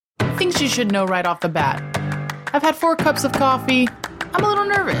Things you should know right off the bat. I've had 4 cups of coffee. I'm a little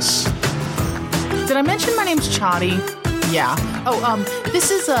nervous. Did I mention my name's Chadi? Yeah. This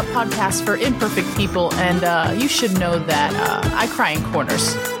is a podcast for imperfect people, and you should know that I cry in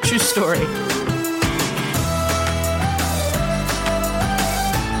corners. True story.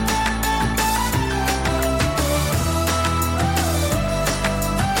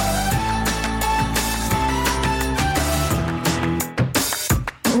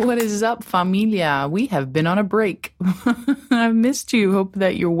 What is up, familia? We have been on a break. I've missed you. Hope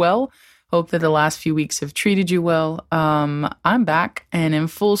that you're well. Hope that the last few weeks have treated you well. I'm back and in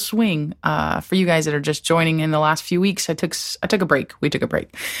full swing. For you guys that are just joining in the last few weeks, I took a break. We took a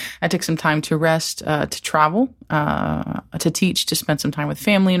break. I took some time to rest, to travel, to teach, to spend some time with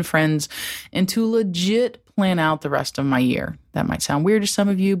family and friends, and to legit plan out the rest of my year. That might sound weird to some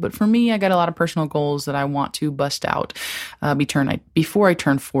of you, but for me, I got a lot of personal goals that I want to bust out before I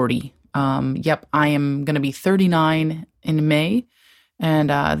turn 40. I am going to be 39 in May.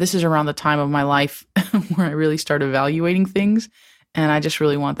 And this is around the time of my life where I really start evaluating things. And I just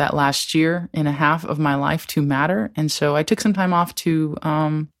really want that last year and a half of my life to matter. And so I took some time off to,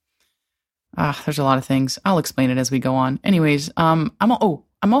 there's a lot of things. I'll explain it as we go on. Anyways,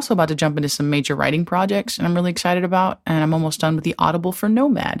 I'm also about to jump into some major writing projects and I'm really excited about, and I'm almost done with the Audible for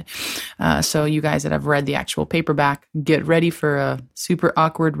Nomad. So you guys that have read the actual paperback, get ready for a super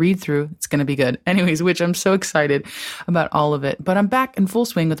awkward read through. It's going to be good. Anyways, which I'm so excited about all of it, but I'm back in full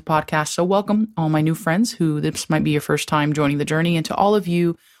swing with the podcast. So welcome all my new friends who this might be your first time joining the journey, and to all of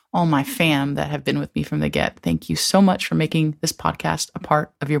you, all my fam that have been with me from the get. Thank you so much for making this podcast a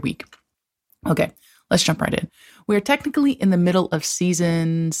part of your week. Okay. Let's jump right in. We are technically in the middle of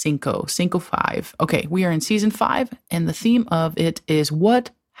season 5. Okay, we are in season 5, and the theme of it is what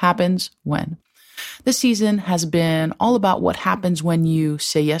happens when. This season has been all about what happens when you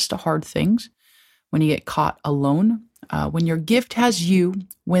say yes to hard things, when you get caught alone, when your gift has you,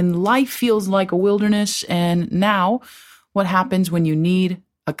 when life feels like a wilderness, and now what happens when you need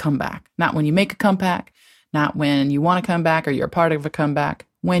a comeback. Not when you make a comeback, not when you want to come back or you're a part of a comeback.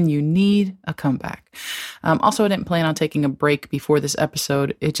 When you need a comeback. Also, I didn't plan on taking a break before this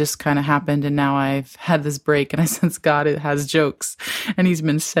episode. It just kind of happened, and now I've had this break, and I sense God has jokes, and he's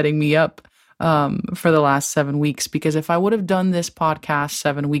been setting me up for the last 7 weeks, because if I would have done this podcast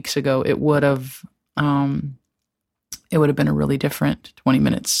 7 weeks ago, it would have been a really different 20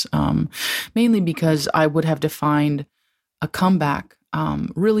 minutes, mainly because I would have defined a comeback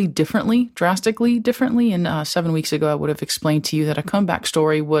really drastically differently. And 7 weeks ago, I would have explained to you that a comeback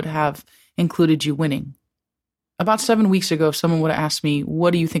story would have included you winning. About 7 weeks ago, if someone would have asked me,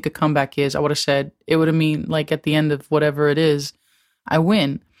 what do you think a comeback is? I would have said, it would have mean like at the end of whatever it is, I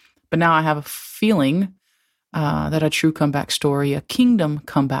win. But now I have a feeling that a true comeback story, a kingdom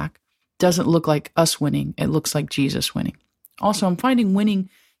comeback, doesn't look like us winning. It looks like Jesus winning. Also, I'm finding winning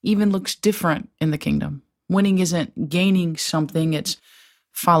even looks different in the kingdom. Winning isn't gaining something, it's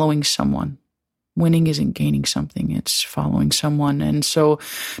following someone. Winning isn't gaining something, it's following someone. And so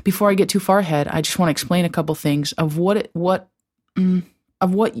before I get too far ahead, I just want to explain a couple things of what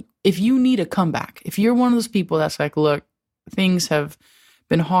if you need a comeback. If you're one of those people that's like, look, things have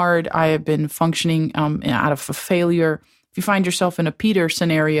been hard, I have been functioning out of a failure. If you find yourself in a Peter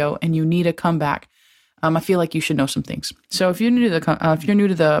scenario and you need a comeback, I feel like you should know some things. So if you're new to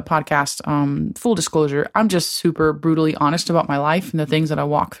the podcast, full disclosure, I'm just super brutally honest about my life and the things that I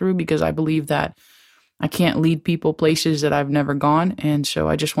walk through, because I believe that I can't lead people places that I've never gone. And so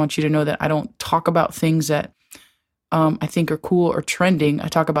I just want you to know that I don't talk about things that I think are cool or trending. I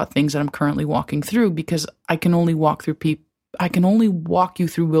talk about things that I'm currently walking through, because I can only walk you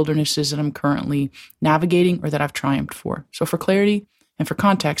through wildernesses that I'm currently navigating or that I've triumphed for. So for clarity and for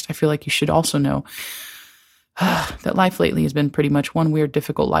context, I feel like you should also know that life lately has been pretty much one weird,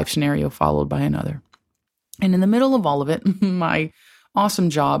 difficult life scenario followed by another. And in the middle of all of it, my awesome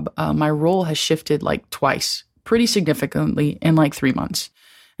job, my role has shifted like twice, pretty significantly in like 3 months.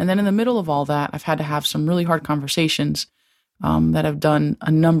 And then in the middle of all that, I've had to have some really hard conversations that have done a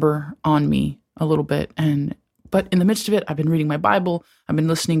number on me a little bit. But in the midst of it, I've been reading my Bible. I've been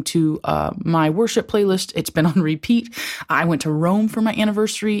listening to my worship playlist. It's been on repeat. I went to Rome for my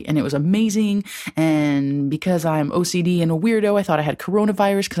anniversary, and it was amazing. And because I'm OCD and a weirdo, I thought I had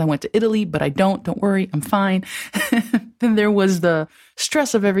coronavirus because I went to Italy, but I don't. Don't worry, I'm fine. Then there was the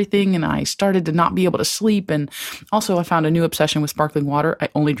stress of everything, and I started to not be able to sleep. And also, I found a new obsession with sparkling water. I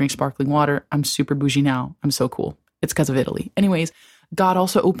only drink sparkling water. I'm super bougie now. I'm so cool. It's because of Italy. Anyways, God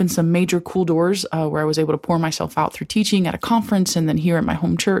also opened some major cool doors where I was able to pour myself out through teaching at a conference and then here at my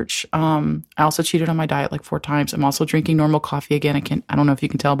home church. I also cheated on my diet like 4 times. I'm also drinking normal coffee again. I don't know if you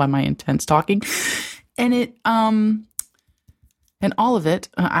can tell by my intense talking. And and all of it,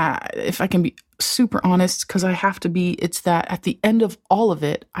 if I can be super honest, because I have to be, it's that at the end of all of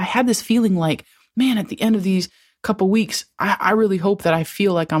it, I had this feeling like, man, at the end of these couple weeks, I really hope that I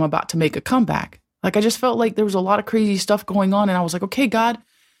feel like I'm about to make a comeback. Like I just felt like there was a lot of crazy stuff going on. And I was like, okay, God,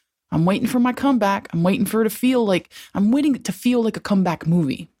 I'm waiting for my comeback. I'm waiting for it to feel like, I'm waiting to feel like a comeback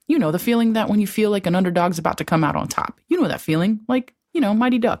movie. You know, the feeling that when you feel like an underdog's about to come out on top. You know that feeling, like,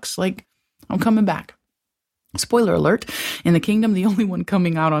 Mighty Ducks, like I'm coming back. Spoiler alert, in the kingdom, the only one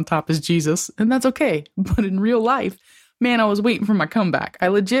coming out on top is Jesus, and that's okay. But in real life, man, I was waiting for my comeback. I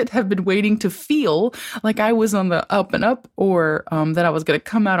legit have been waiting to feel like I was on the up and up, or that I was going to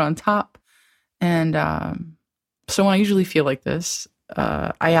come out on top. And so when I usually feel like this,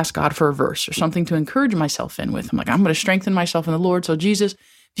 I ask God for a verse or something to encourage myself in with. I'm like, I'm going to strengthen myself in the Lord. So Jesus,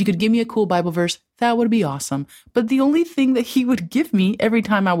 if you could give me a cool Bible verse, that would be awesome. But the only thing that he would give me every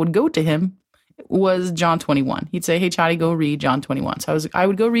time I would go to him was John 21. He'd say, hey, Chadi, go read John 21. So I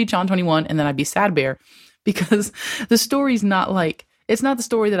would go read John 21 and then I'd be sad bear because the story's not like, it's not the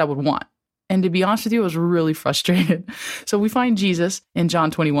story that I would want. And to be honest with you, I was really frustrated. So we find Jesus in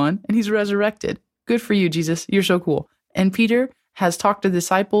John 21 and he's resurrected. Good for you, Jesus. You're so cool. And Peter has talked the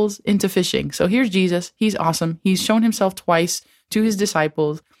disciples into fishing. So here's Jesus. He's awesome. He's shown himself twice to his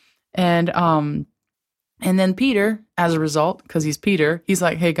disciples. And then Peter, as a result, because he's Peter, he's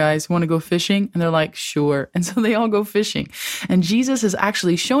like, hey guys, want to go fishing? And they're like, sure. And so they all go fishing. And Jesus has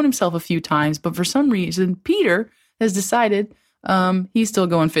actually shown himself a few times, but for some reason, Peter has decided he's still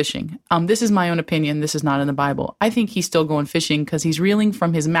going fishing. This is my own opinion. This is not in the Bible. I think he's still going fishing because he's reeling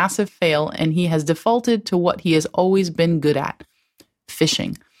from his massive fail and he has defaulted to what he has always been good at,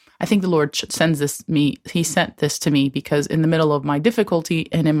 fishing. I think the Lord sent this to me because in the middle of my difficulty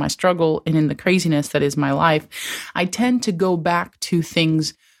and in my struggle and in the craziness that is my life, I tend to go back to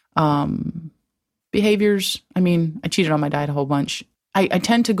things, behaviors. I mean, I cheated on my diet a whole bunch. I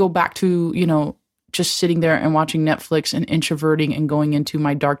tend to go back to, just sitting there and watching Netflix and introverting and going into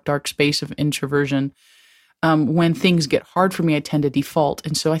my dark, dark space of introversion. When things get hard for me, I tend to default.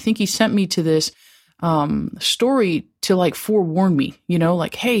 And so I think he sent me to this story to like forewarn me,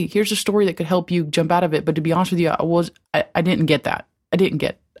 like, hey, here's a story that could help you jump out of it. But to be honest with you, I didn't get that. I didn't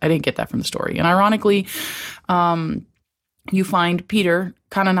get that from the story. And ironically, you find Peter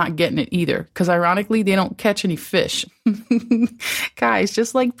kind of not getting it either, because ironically, they don't catch any fish. Guys,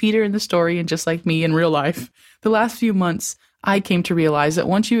 just like Peter in the story and just like me in real life, the last few months, I came to realize that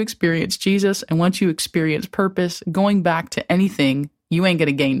once you experience Jesus and once you experience purpose, going back to anything, you ain't going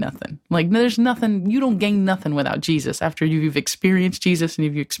to gain nothing. Like there's nothing, you don't gain nothing without Jesus after you've experienced Jesus and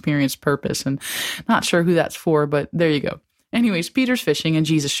you've experienced purpose. And not sure who that's for, but there you go. Anyways, Peter's fishing and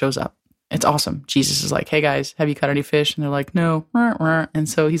Jesus shows up. It's awesome. Jesus is like, hey guys, have you caught any fish? And they're like, no. And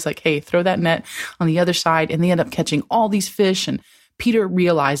so he's like, hey, throw that net on the other side. And they end up catching all these fish. And Peter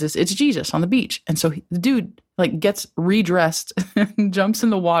realizes it's Jesus on the beach. And so the dude gets redressed and jumps in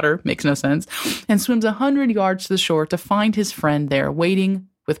the water, makes no sense, and swims 100 yards to the shore to find his friend there waiting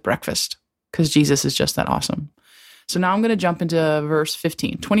with breakfast because Jesus is just that awesome. So now I'm going to jump into verse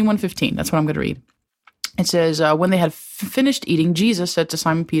 15, 21:15. That's what I'm going to read. It says, when they had finished eating, Jesus said to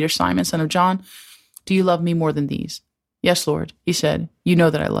Simon Peter, Simon, son of John, do you love me more than these? Yes, Lord. He said, you know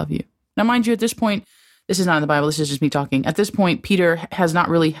that I love you. Now, mind you, at this point, this is not in the Bible. This is just me talking. At this point, Peter has not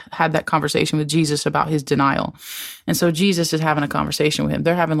really had that conversation with Jesus about his denial. And so Jesus is having a conversation with him.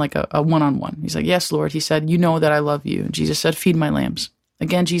 They're having like a one-on-one. He's like, yes, Lord. He said, you know that I love you. And Jesus said, feed my lambs.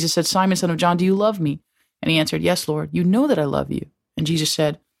 Again, Jesus said, Simon, son of John, do you love me? And he answered, yes, Lord. You know that I love you. And Jesus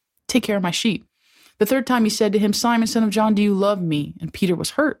said, take care of my sheep. The third time he said to him, Simon, son of John, do you love me? And Peter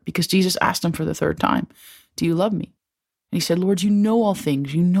was hurt because Jesus asked him for the third time, do you love me? And he said, Lord, you know all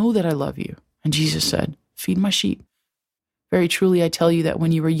things. You know that I love you. And Jesus said, feed my sheep. Very truly, I tell you that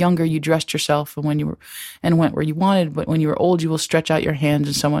when you were younger, you dressed yourself and went where you wanted. But when you are old, you will stretch out your hands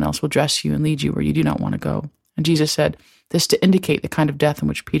and someone else will dress you and lead you where you do not want to go. And Jesus said this to indicate the kind of death in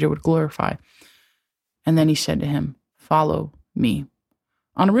which Peter would glorify. And then he said to him, follow me.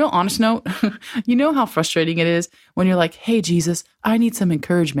 On a real honest note, you know how frustrating it is when you're like, hey, Jesus, I need some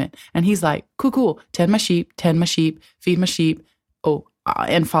encouragement. And he's like, cool, tend my sheep, feed my sheep,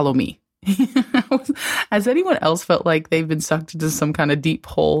 and follow me. Has anyone else felt like they've been sucked into some kind of deep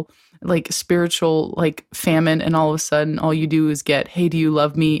hole, like spiritual, like famine, and all of a sudden all you do is get, hey, do you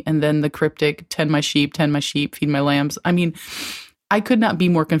love me? And then the cryptic, tend my sheep, feed my lambs. I mean, I could not be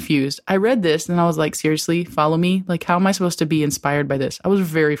more confused. I read this and I was like, seriously, follow me? Like, how am I supposed to be inspired by this? I was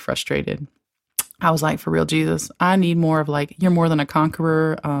very frustrated. I was like, for real, Jesus, I need more of like, you're more than a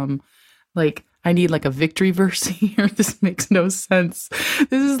conqueror. Like, I need like a victory verse here. This makes no sense.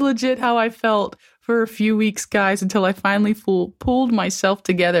 This is legit how I felt for a few weeks, guys, until I finally pulled myself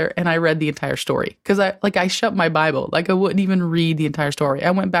together and I read the entire story. Because I shut my Bible. Like, I wouldn't even read the entire story.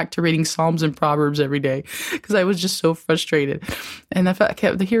 I went back to reading Psalms and Proverbs every day because I was just so frustrated. And I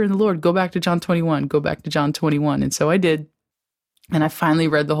kept hearing the Lord, go back to John 21, go back to John 21. And so I did. And I finally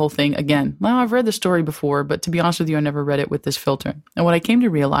read the whole thing again. Now, I've read the story before, but to be honest with you, I never read it with this filter. And what I came to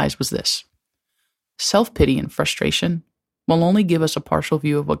realize was this. Self-pity and frustration will only give us a partial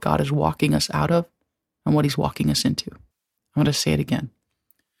view of what God is walking us out of and what he's walking us into. I'm going to say it again.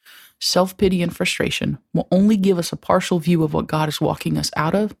 Self-pity and frustration will only give us a partial view of what God is walking us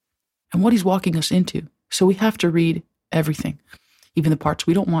out of and what he's walking us into. So we have to read everything, even the parts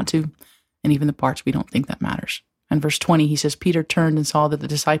we don't want to, and even the parts we don't think that matters. And verse 20, he says, Peter turned and saw that the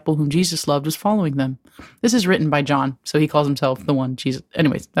disciple whom Jesus loved was following them. This is written by John, so he calls himself the one Jesus.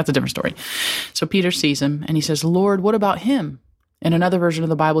 Anyways, that's a different story. So Peter sees him and he says, Lord, what about him? In another version of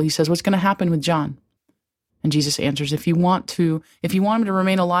the Bible, he says, what's going to happen with John? And Jesus answers, if you want him to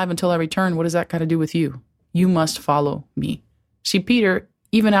remain alive until I return, what does that got to do with you? You must follow me. See, Peter,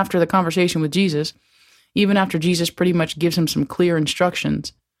 even after the conversation with Jesus, even after Jesus pretty much gives him some clear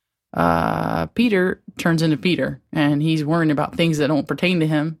instructions, Peter turns into Peter and he's worrying about things that don't pertain to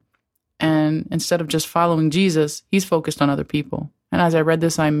him. And instead of just following Jesus, he's focused on other people. And as I read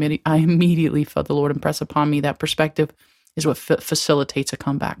this, I immediately felt the Lord impress upon me that perspective is what facilitates a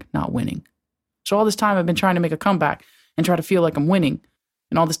comeback, not winning. So all this time I've been trying to make a comeback and try to feel like I'm winning.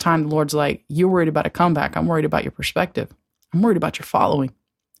 And all this time the Lord's like, you're worried about a comeback. I'm worried about your perspective. I'm worried about your following.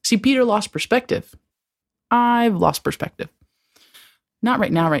 See, Peter lost perspective. I've lost perspective. Not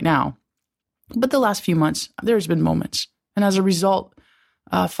right now, but the last few months, there's been moments. And as a result,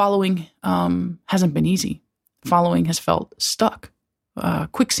 following hasn't been easy. Following has felt stuck,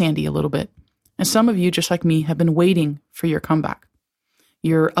 quicksandy a little bit. And some of you, just like me, have been waiting for your comeback.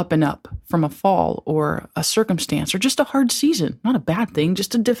 You're up and up from a fall or a circumstance or just a hard season. Not a bad thing,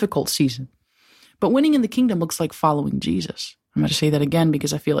 just a difficult season. But winning in the kingdom looks like following Jesus. I'm going to say that again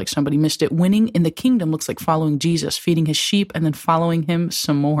because I feel like somebody missed it. Winning in the kingdom looks like following Jesus, feeding his sheep, and then following him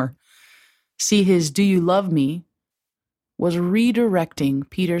some more. See, his "Do you love me?" was redirecting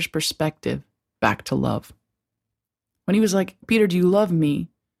Peter's perspective back to love. When he was like, Peter, do you love me?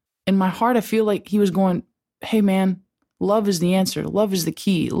 In my heart, I feel like he was going, hey, man, love is the answer. Love is the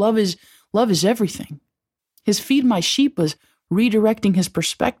key. Love is everything. His feed my sheep was redirecting his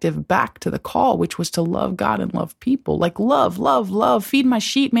perspective back to the call, which was to love God and love people. Like love, feed my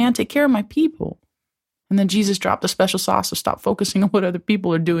sheep, man, take care of my people. And then Jesus dropped the special sauce to stop focusing on what other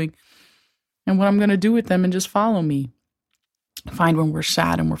people are doing and what I'm going to do with them and just follow me. I find when we're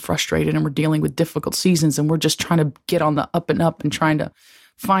sad and we're frustrated and we're dealing with difficult seasons and we're just trying to get on the up and up and trying to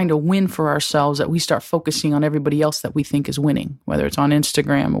find a win for ourselves, that we start focusing on everybody else that we think is winning, whether it's on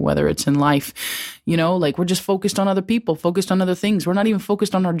Instagram or whether it's in life. You know, like we're just focused on other people, focused on other things. We're not even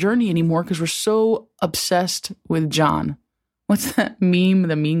focused on our journey anymore because we're so obsessed with John. What's that meme,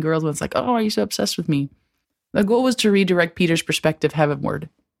 the Mean Girls, when it's like, oh, are you so obsessed with me? The goal was to redirect Peter's perspective heavenward.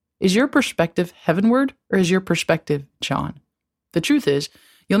 Is your perspective heavenward or is your perspective John? The truth is,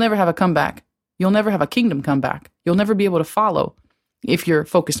 you'll never have a comeback. You'll never have a kingdom comeback. You'll never be able to follow if you're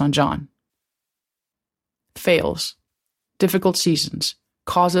focused on John. Fails, difficult seasons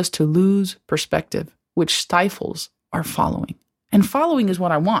cause us to lose perspective, which stifles our following. And following is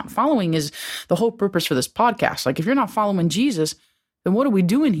what I want. Following is the whole purpose for this podcast. Like, if you're not following Jesus, then what are we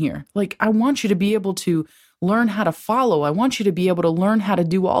doing here? Like, I want you to be able to learn how to follow. I want you to be able to learn how to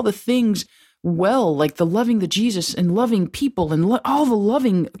do all the things well, like the loving the Jesus and loving people and all the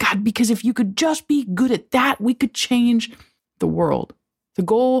loving God, because if you could just be good at that, we could change the world. The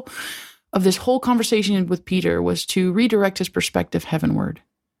goal of this whole conversation with Peter was to redirect his perspective heavenward.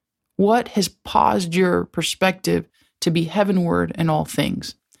 What has paused your perspective to be heavenward in all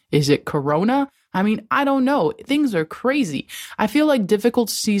things? Is it Corona? I mean, I don't know. Things are crazy. I feel like difficult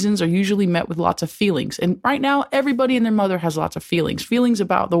seasons are usually met with lots of feelings. And right now, everybody and their mother has lots of feelings. Feelings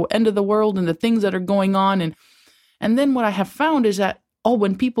about the end of the world and the things that are going on. And then what I have found is that,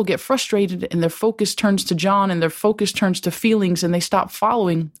 when people get frustrated and their focus turns to John and their focus turns to feelings and they stop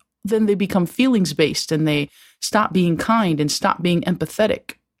following, then they become feelings-based and they stop being kind and stop being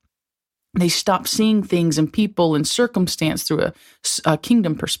empathetic. They stop seeing things and people and circumstance through a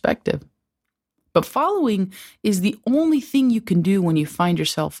kingdom perspective. But following is the only thing you can do when you find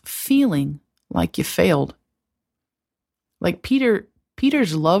yourself feeling like you failed. Like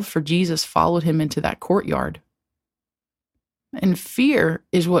Peter's love for Jesus followed him into that courtyard. And fear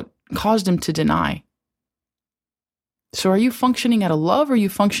is what caused him to deny. So are you functioning out of love or are you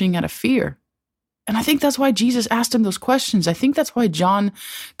functioning out of fear? And I think that's why Jesus asked him those questions. I think that's why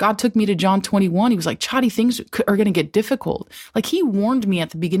God took me to John 21. He was like, Chadi, things are going to get difficult. Like he warned me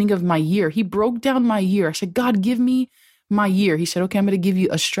at the beginning of my year. He broke down my year. I said, God, give me my year. He said, okay, I'm going to give you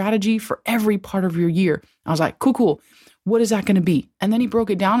a strategy for every part of your year. I was like, cool. What is that going to be? And then he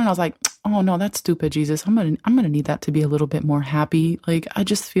broke it down and I was like, oh no, that's stupid, Jesus. I'm going to need that to be a little bit more happy. Like, I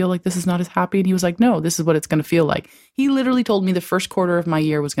just feel like this is not as happy. And he was like, no, this is what it's going to feel like. He literally told me the first quarter of my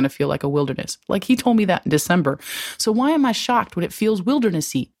year was going to feel like a wilderness. Like he told me that in December. So why am I shocked when it feels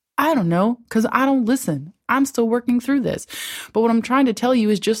wildernessy? I don't know, because I don't listen. I'm still working through this. But what I'm trying to tell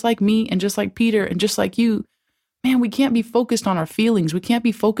you is just like me and just like Peter and just like you, man, we can't be focused on our feelings. We can't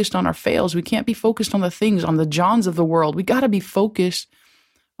be focused on our fails. We can't be focused on the things, on the Johns of the world. We got to be focused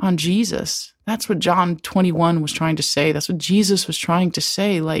on Jesus. That's what John 21 was trying to say. That's what Jesus was trying to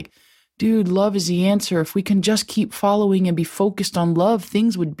say. Like, dude, love is the answer. If we can just keep following and be focused on love,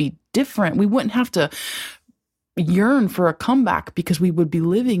 things would be different. We wouldn't have to yearn for a comeback because we would be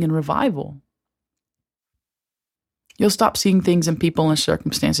living in revival. You'll stop seeing things and people and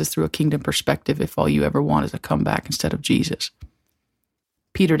circumstances through a kingdom perspective if all you ever want is a comeback instead of Jesus.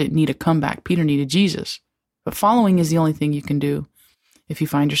 Peter didn't need a comeback. Peter needed Jesus. But following is the only thing you can do if you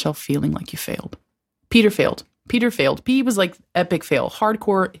find yourself feeling like you failed. Peter failed. P was like epic fail.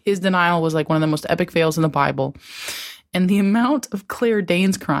 Hardcore. His denial was like one of the most epic fails in the Bible. And the amount of Claire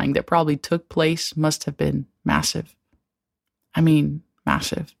Danes crying that probably took place must have been massive. I mean,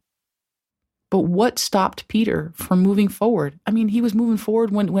 massive. But what stopped Peter from moving forward? I mean, he was moving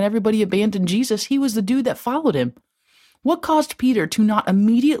forward when everybody abandoned Jesus. He was the dude that followed him. What caused Peter to not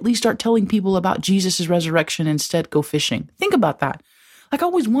immediately start telling people about Jesus' resurrection and instead go fishing? Think about that. Like, I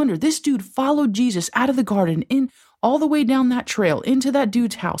always wonder, this dude followed Jesus out of the garden, in all the way down that trail, into that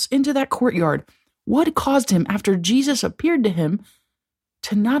dude's house, into that courtyard. What caused him, after Jesus appeared to him,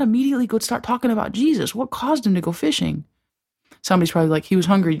 to not immediately go start talking about Jesus? What caused him to go fishing? Somebody's probably like, he was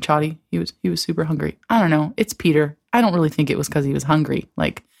hungry, Chadi. He was super hungry. I don't know. It's Peter. I don't really think it was because he was hungry.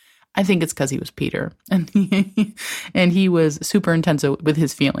 Like, I think it's because he was Peter. And he was super intense with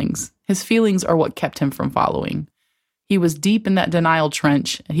his feelings. His feelings are what kept him from following. He was deep in that denial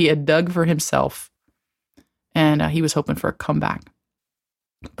trench. He had dug for himself. And he was hoping for a comeback.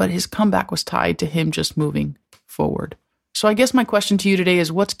 But his comeback was tied to him just moving forward. So I guess my question to you today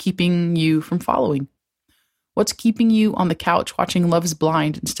is, what's keeping you from following? What's keeping you on the couch watching Love is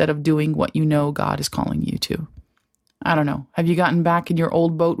Blind instead of doing what you know God is calling you to? I don't know. Have you gotten back in your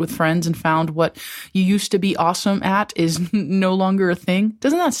old boat with friends and found what you used to be awesome at is no longer a thing?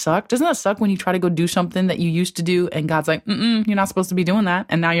 Doesn't that suck? Doesn't that suck when you try to go do something that you used to do and God's like, you're not supposed to be doing that,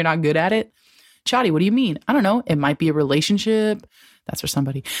 and now you're not good at it? Chadi, what do you mean? I don't know. It might be a relationship. That's for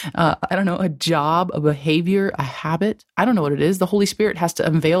somebody. I don't know, a job, a behavior, a habit. I don't know what it is. The Holy Spirit has to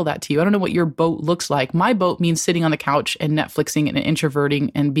unveil that to you. I don't know what your boat looks like. My boat means sitting on the couch and Netflixing and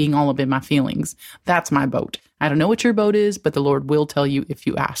introverting and being all up in my feelings. That's my boat. I don't know what your boat is, but the Lord will tell you if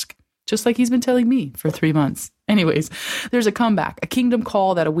you ask. Just like he's been telling me for 3 months. Anyways, there's a comeback, a kingdom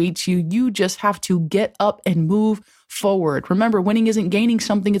call that awaits you. You just have to get up and move forward. Remember, winning isn't gaining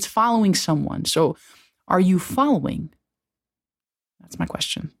something, it's following someone. So are you following? That's my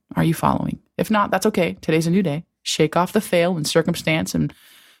question. Are you following? If not, that's okay. Today's a new day. Shake off the fail and circumstance and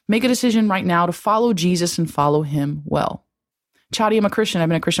make a decision right now to follow Jesus and follow him well. Chadi, I'm a Christian. I've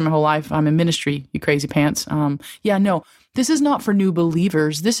been a Christian my whole life. I'm in ministry, you crazy pants. No, this is not for new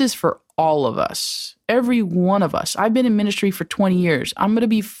believers. This is for all of us. Every one of us. I've been in ministry for 20 years. I'm going to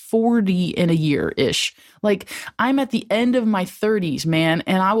be 40 in a year-ish. Like, I'm at the end of my 30s, man.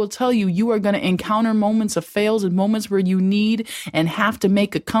 And I will tell you, you are going to encounter moments of fails and moments where you need and have to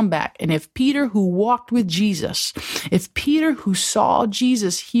make a comeback. And if Peter, who walked with Jesus, if Peter, who saw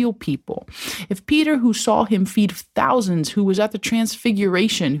Jesus heal people, if Peter, who saw him feed thousands, who was at the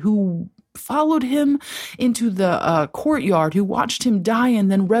transfiguration, who followed him into the courtyard, who watched him die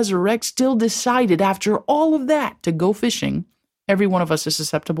and then resurrect, still decided after all of that to go fishing, every one of us is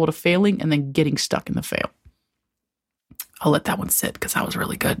susceptible to failing and then getting stuck in the fail. I'll let that one sit because that was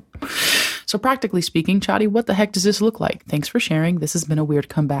really good. So practically speaking, Chadi, what the heck does this look like? Thanks for sharing. This has been a weird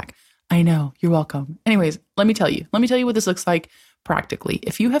comeback. I know. You're welcome. Anyways, let me tell you what this looks like practically.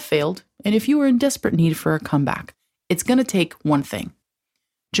 If you have failed and if you are in desperate need for a comeback, it's going to take one thing.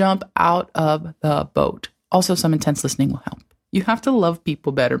 Jump out of the boat. Also, some intense listening will help. You have to love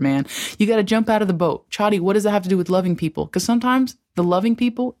people better, man. You got to jump out of the boat. Chadi, what does that have to do with loving people? Because sometimes the loving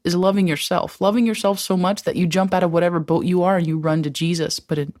people is loving yourself so much that you jump out of whatever boat you are and you run to Jesus.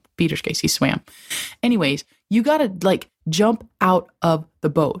 But in Peter's case, he swam. Anyways, you got to jump out of the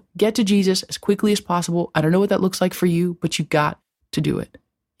boat. Get to Jesus as quickly as possible. I don't know what that looks like for you, but you got to do it.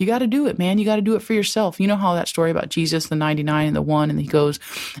 You got to do it, man. You got to do it for yourself. You know how that story about Jesus, the 99 and the 1, and he goes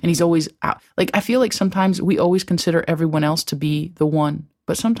and he's always out. I feel like sometimes we always consider everyone else to be the one,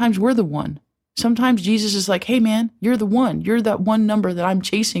 but sometimes we're the one. Sometimes Jesus is like, hey, man, you're the one. You're that one number that I'm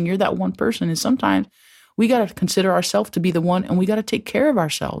chasing. You're that one person. And sometimes we got to consider ourselves to be the one, and we got to take care of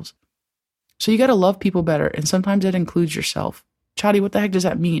ourselves. So you got to love people better. And sometimes that includes yourself. Chadi, what the heck does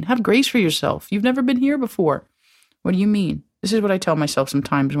that mean? Have grace for yourself. You've never been here before. What do you mean? This is what I tell myself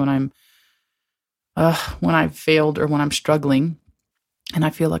sometimes when I've failed or when I'm struggling and I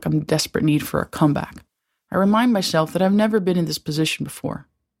feel like I'm in desperate need for a comeback. I remind myself that I've never been in this position before.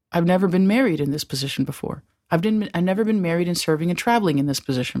 I've never been married in this position before. I've never been married and serving and traveling in this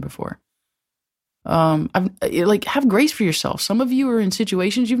position before. Have grace for yourself. Some of you are in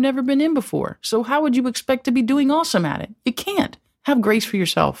situations you've never been in before. So how would you expect to be doing awesome at it? You can't. Have grace for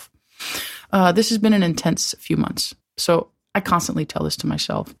yourself. This has been an intense few months. So I constantly tell this to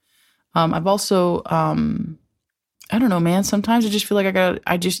myself. I've also, I don't know, man. Sometimes I just feel like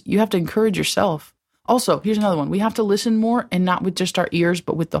you have to encourage yourself. Also, here's another one. We have to listen more, and not with just our ears,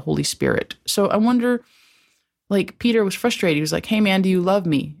 but with the Holy Spirit. So I wonder, Peter was frustrated. He was like, hey man, do you love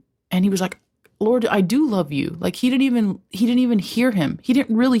me? And he was like, Lord, I do love you. He didn't even hear him. He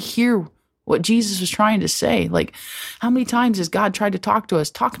didn't really hear what Jesus was trying to say. How many times has God tried to talk to us?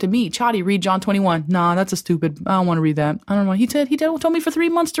 Talk to me. Chadi, read John 21. Nah, that's a stupid. I don't want to read that. I don't know. He told me for 3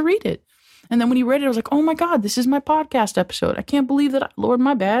 months to read it. And then when he read it, I was like, oh my God, this is my podcast episode. I can't believe that. Lord,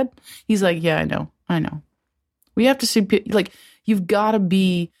 my bad. He's like, yeah, I know. We have to see, you've got to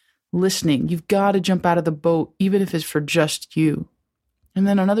be listening. You've got to jump out of the boat, even if it's for just you. And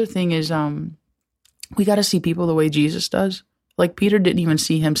then another thing is, we got to see people the way Jesus does. Peter didn't even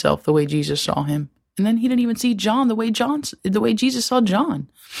see himself the way Jesus saw him. And then he didn't even see John the way Jesus saw John.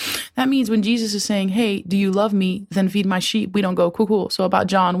 That means when Jesus is saying, hey, do you love me? Then feed my sheep. We don't go, cool. So about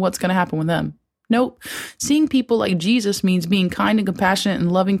John, what's going to happen with them? Nope. Seeing people like Jesus means being kind and compassionate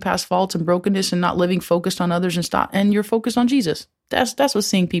and loving past faults and brokenness and not living focused on others and you're focused on Jesus. That's what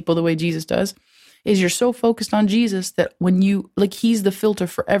seeing people the way Jesus does is. You're so focused on Jesus that when you, he's the filter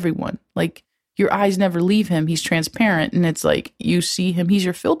for everyone. Your eyes never leave him. He's transparent. And it's you see him. He's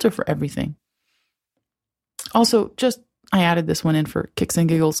your filter for everything. Also, I added this one in for kicks and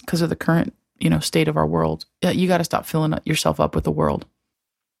giggles because of the current, state of our world. You got to stop filling yourself up with the world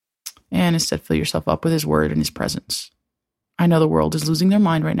and instead fill yourself up with his word and his presence. I know the world is losing their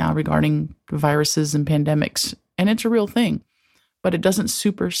mind right now regarding viruses and pandemics, and it's a real thing, but it doesn't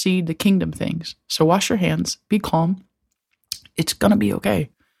supersede the kingdom things. So wash your hands, be calm. It's going to be okay.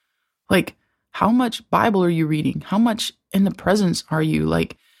 How much Bible are you reading? How much in the presence are you?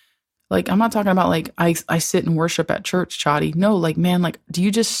 I'm not talking about I sit and worship at church, Chadi. No, man, do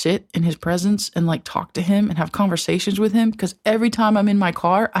you just sit in his presence and talk to him and have conversations with him? Because every time I'm in my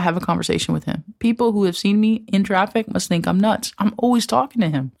car, I have a conversation with him. People who have seen me in traffic must think I'm nuts. I'm always talking to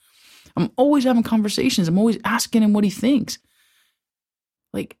him. I'm always having conversations. I'm always asking him what he thinks.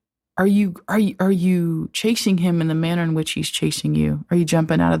 Are you chasing him in the manner in which he's chasing you? Are you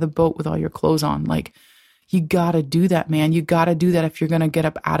jumping out of the boat with all your clothes on? You got to do that, man. You got to do that if you're going to get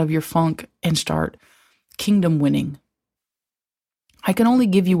up out of your funk and start kingdom winning. I can only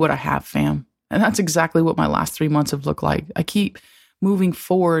give you what I have, fam. And that's exactly what my last 3 months have looked like. I keep moving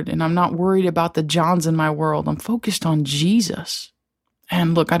forward and I'm not worried about the Johns in my world. I'm focused on Jesus.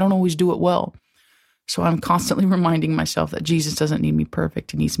 And look, I don't always do it well. So I'm constantly reminding myself that Jesus doesn't need me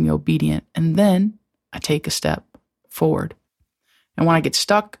perfect. He needs me obedient. And then I take a step forward. And when I get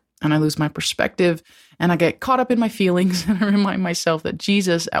stuck and I lose my perspective and I get caught up in my feelings, and I remind myself that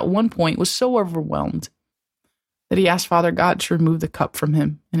Jesus at one point was so overwhelmed that he asked Father God to remove the cup from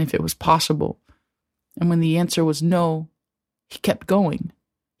him and if it was possible. And when the answer was no, he kept going.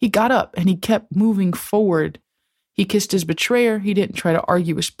 He got up and he kept moving forward. He kissed his betrayer. He didn't try to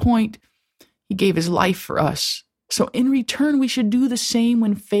argue his point. He gave his life for us. So in return, we should do the same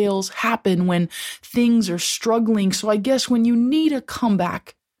when fails happen, when things are struggling. So I guess when you need a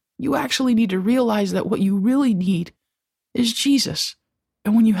comeback, you actually need to realize that what you really need is Jesus.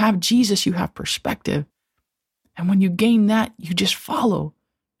 And when you have Jesus, you have perspective. And when you gain that, you just follow.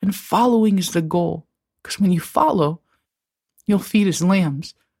 And following is the goal. Because when you follow, you'll feed his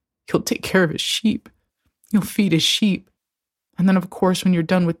lambs. You'll take care of his sheep. You'll feed his sheep. And then, of course, when you're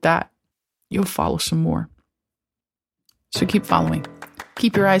done with that, you'll follow some more. So keep following.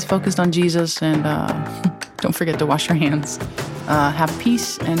 Keep your eyes focused on Jesus, and don't forget to wash your hands. Have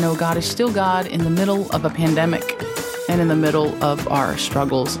peace and know God is still God in the middle of a pandemic and in the middle of our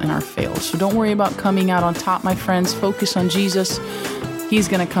struggles and our fails. So don't worry about coming out on top, my friends. Focus on Jesus. He's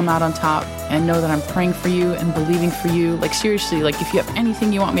going to come out on top, and know that I'm praying for you and believing for you. Like, seriously, like, if you have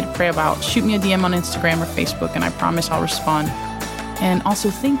anything you want me to pray about, shoot me a DM on Instagram or Facebook, and I promise I'll respond. And also,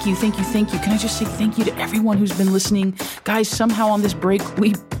 thank you. Can I just say thank you to everyone who's been listening? Guys, somehow on this break,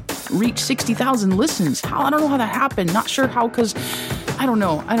 we reached 60,000 listens. I don't know how that happened. Not sure how, because I don't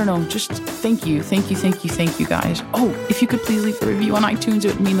know. Just thank you, guys. Oh, if you could please leave a review on iTunes,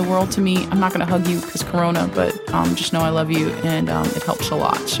 it would mean the world to me. I'm not going to hug you because Corona, but just know I love you, and it helps a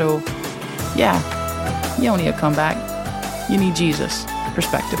lot. So, yeah, you don't need a comeback. You need Jesus.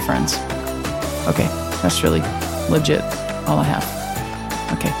 Perspective, friends. Okay, that's really legit all I have.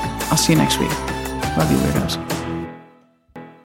 Okay, I'll see you next week. Love you, weirdos.